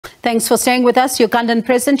Thanks for staying with us. Ugandan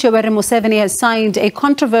President Yoweri Museveni has signed a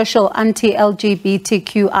controversial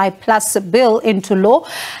anti-LGBTQI+ bill into law.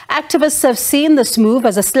 Activists have seen this move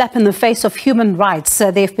as a slap in the face of human rights.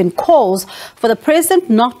 There have been calls for the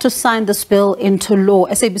president not to sign this bill into law.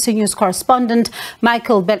 SABC News Correspondent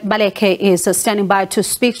Michael Baleke is standing by to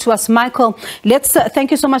speak to us. Michael,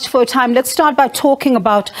 thank you so much for your time. Let's start by talking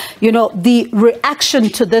about, the reaction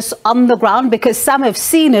to this on the ground, because some have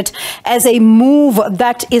seen it as a move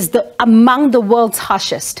that is among the world's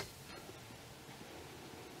harshest.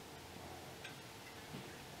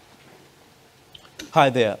 Hi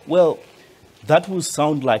there. Well, that will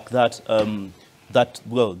sound like that. That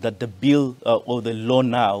the bill or the law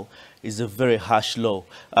now is a very harsh law.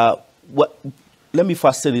 Let me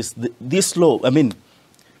first say this: this law,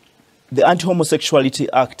 the Anti-Homosexuality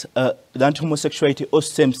Act, the anti-homosexuality or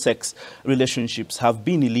same-sex relationships have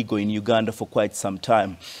been illegal in Uganda for quite some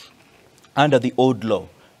time under the old law.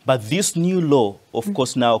 But this new law, of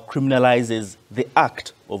course, now criminalizes the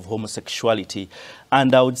act of homosexuality.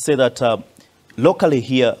 And I would say that locally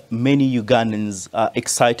here, many Ugandans are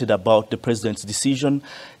excited about the president's decision,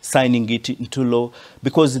 signing it into law,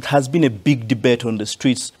 because it has been a big debate on the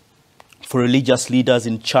streets for religious leaders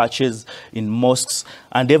in churches, in mosques,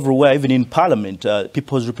 and everywhere, even in parliament.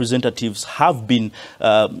 People's representatives have been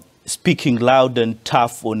speaking loud and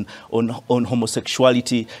tough on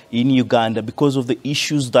homosexuality in Uganda because of the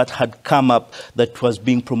issues that had come up, that was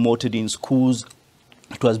being promoted in schools.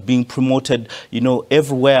 It was being promoted,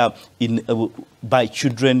 everywhere by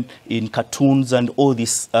children, in cartoons and all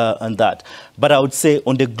this and that. But I would say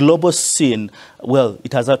on the global scene, well,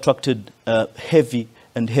 it has attracted heavy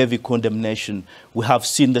condemnation. We have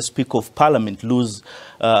seen the Speaker of Parliament lose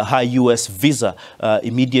her US visa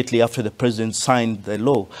immediately after the president signed the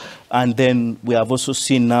law. And then we have also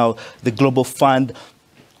seen now the Global Fund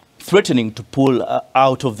threatening to pull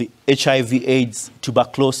out of the HIV/AIDS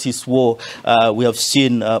tuberculosis war. We have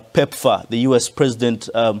seen PEPFAR, the US president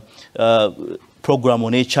program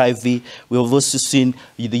on HIV. We have also seen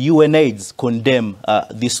the UNAIDS condemn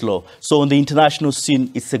this law. So on the international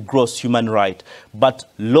scene, it's a gross human right. But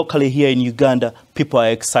locally here in Uganda, people are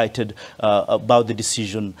excited about the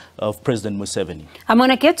decision of President Museveni. I'm going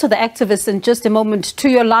to get to the activists in just a moment. To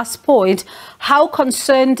your last point, how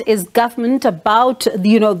concerned is government about,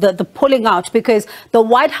 the pulling out? Because the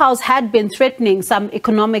White House had been threatening some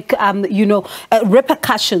economic,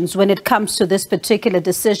 repercussions when it comes to this particular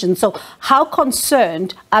decision. So how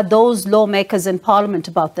concerned are those lawmakers in Parliament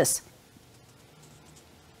about this?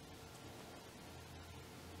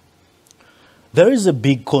 There is a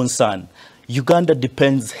big concern. Uganda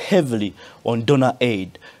depends heavily on donor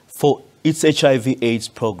aid for its HIV/AIDS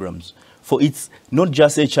programs. For its not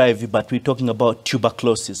just HIV, but we're talking about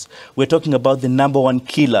tuberculosis. We're talking about the #1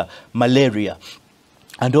 killer, malaria.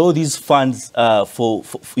 And all these funds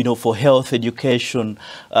for health, education,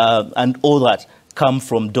 and all that come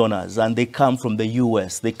from donors, and they come from the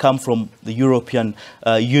US, they come from the European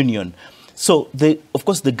Union. So, of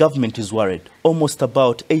course, the government is worried. Almost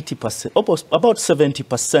about 80%, about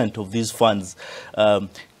 70% of these funds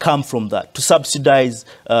come from that to subsidize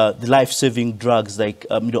the life-saving drugs like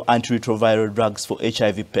antiretroviral drugs for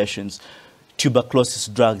HIV patients, tuberculosis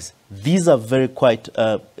drugs. These are very quite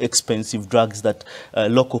expensive drugs that a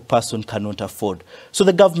local person cannot afford. So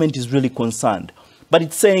the government is really concerned. But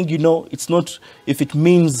it's saying, it's not, if it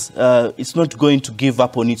means it's not going to give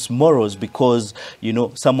up on its morals because,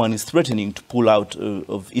 someone is threatening to pull out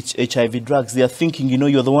of its HIV drugs. They are thinking,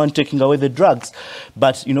 you're the one taking away the drugs,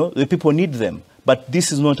 but, the people need them. But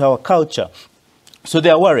this is not our culture. So they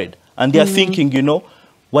are worried. And they are thinking,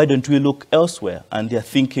 why don't we look elsewhere? And they are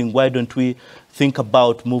thinking, why don't we think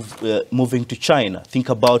about moving to China, think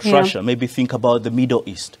about Russia, maybe think about the Middle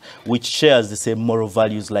East, which shares the same moral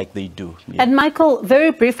values like they do. Yeah. And Michael,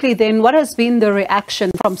 very briefly then, what has been the reaction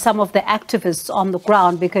from some of the activists on the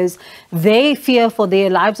ground? Because they fear for their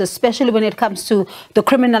lives, especially when it comes to the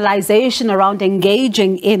criminalization around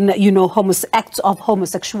engaging in, acts of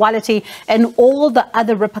homosexuality and all the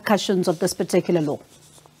other repercussions of this particular law.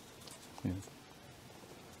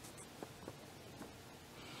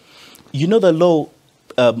 The law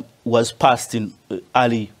was passed in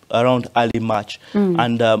around early March,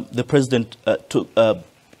 and the president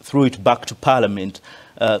threw it back to Parliament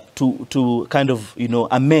to kind of,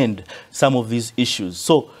 amend some of these issues.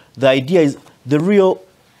 So the idea is the real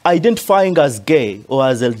identifying as gay or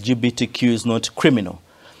as LGBTQ is not criminal.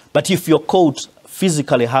 But if you're caught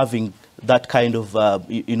physically having that kind of,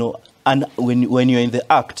 and when you're in the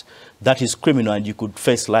act, that is criminal and you could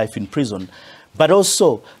face life in prison. But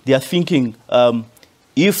also, they are thinking,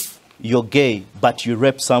 if you're gay but you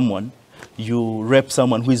rape someone, you rape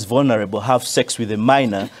someone who is vulnerable, have sex with a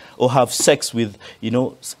minor, or have sex with,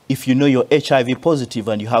 if you know you're HIV positive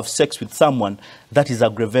and you have sex with someone, that is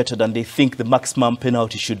aggravated, and they think the maximum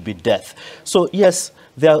penalty should be death. So yes,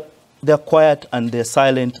 they're quiet and they're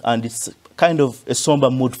silent, and it's kind of a somber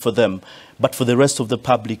mood for them. But for the rest of the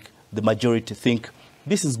public, the majority think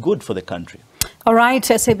this is good for the country. All right,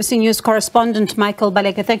 SABC News Correspondent Michael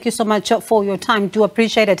Baleke, thank you so much for your time. Do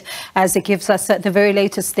appreciate it, as it gives us the very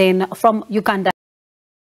latest then from Uganda.